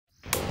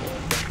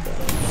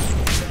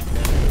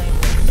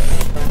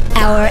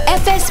Our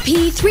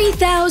FSP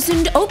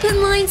 3000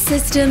 open line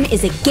system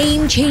is a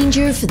game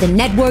changer for the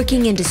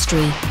networking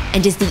industry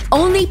and is the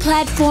only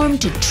platform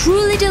to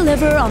truly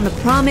deliver on the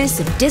promise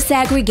of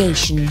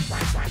disaggregation.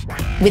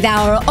 With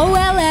our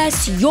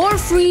OLS, you're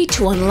free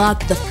to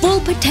unlock the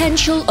full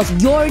potential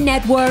of your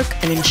network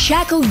and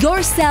unshackle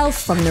yourself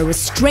from the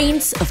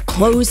restraints of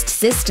closed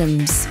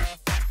systems.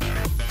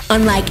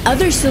 Unlike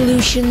other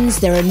solutions,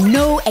 there are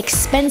no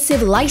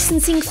expensive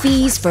licensing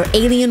fees for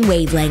alien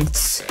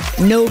wavelengths,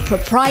 no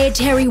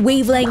proprietary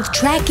wavelength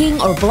tracking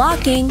or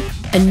blocking,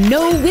 and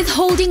no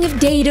withholding of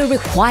data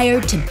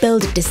required to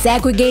build a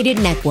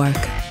disaggregated network.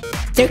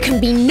 There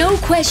can be no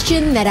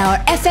question that our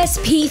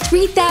FSP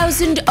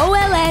 3000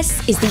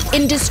 OLS is the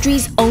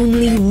industry's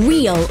only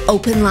real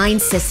open line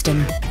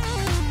system.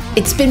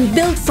 It's been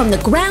built from the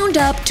ground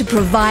up to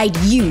provide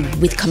you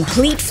with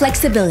complete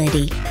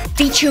flexibility.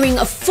 Featuring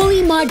a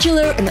fully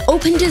modular and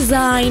open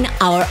design,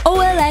 our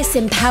OLS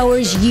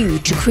empowers you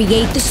to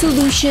create the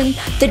solution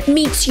that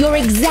meets your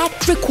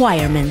exact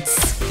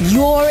requirements.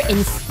 You're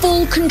in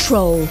full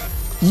control.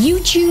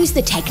 You choose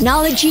the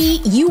technology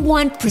you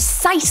want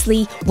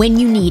precisely when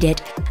you need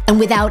it, and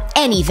without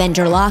any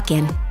vendor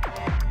lock-in.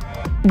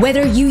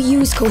 Whether you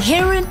use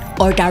coherent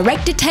or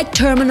direct detect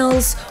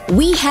terminals,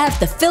 we have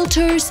the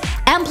filters,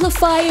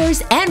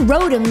 amplifiers, and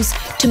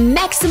ROADMs to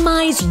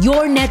maximize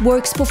your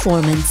network's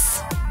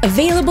performance.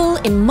 Available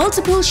in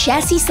multiple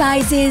chassis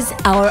sizes,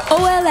 our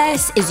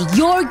OLS is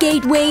your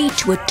gateway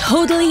to a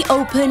totally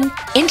open,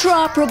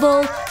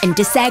 interoperable, and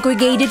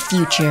disaggregated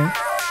future.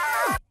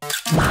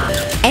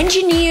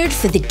 Engineered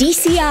for the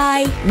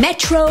DCI,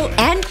 Metro,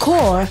 and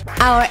Core,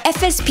 our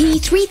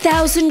FSP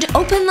 3000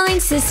 open line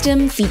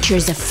system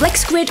features a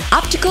FlexGrid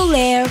optical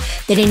layer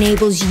that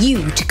enables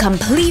you to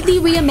completely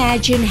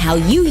reimagine how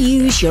you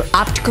use your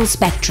optical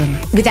spectrum.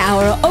 With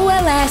our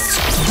OLS,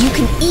 you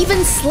can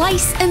even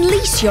slice and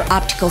lease your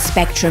optical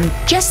spectrum,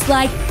 just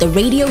like the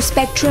radio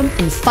spectrum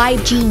in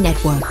 5G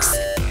networks,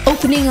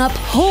 opening up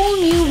whole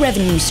new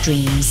revenue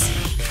streams.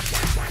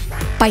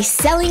 By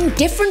selling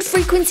different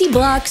frequency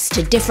blocks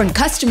to different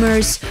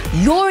customers,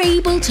 you're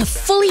able to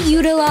fully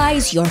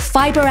utilize your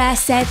fiber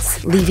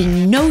assets,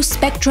 leaving no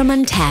spectrum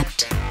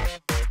untapped.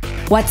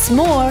 What's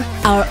more,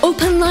 our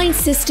open line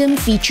system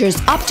features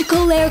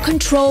optical layer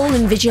control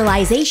and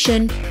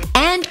visualization,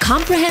 and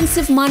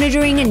comprehensive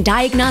monitoring and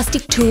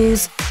diagnostic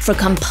tools for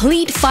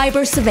complete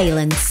fiber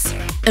surveillance.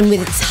 And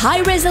with its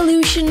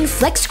high-resolution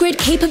FlexGrid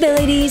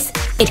capabilities,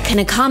 it can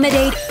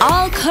accommodate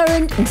all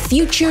current and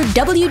future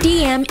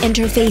WDM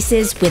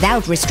interfaces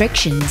without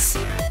restrictions.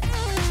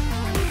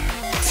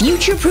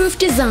 Future-proof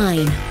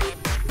design,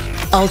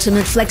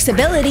 ultimate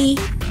flexibility,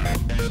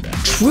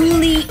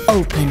 truly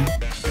open.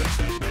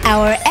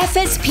 Our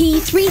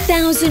FSP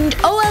 3000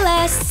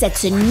 OLS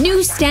sets a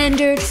new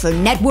standard for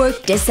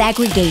network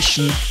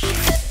disaggregation.